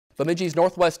Bemidji's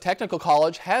Northwest Technical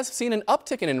College has seen an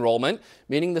uptick in enrollment,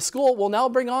 meaning the school will now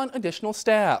bring on additional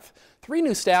staff. 3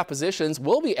 new staff positions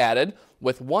will be added,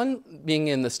 with one being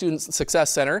in the Student Success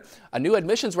Center, a new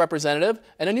admissions representative,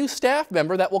 and a new staff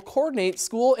member that will coordinate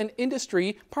school and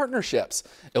industry partnerships.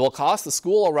 It will cost the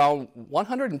school around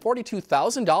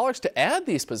 $142,000 to add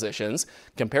these positions.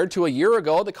 Compared to a year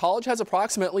ago, the college has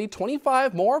approximately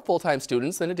 25 more full-time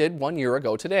students than it did 1 year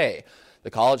ago today. The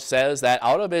college says that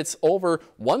out of its over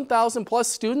 1,000 plus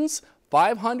students,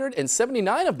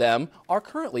 579 of them are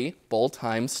currently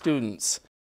full-time students.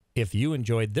 If you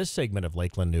enjoyed this segment of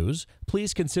Lakeland News,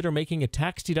 please consider making a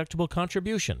tax-deductible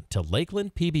contribution to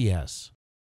Lakeland PBS.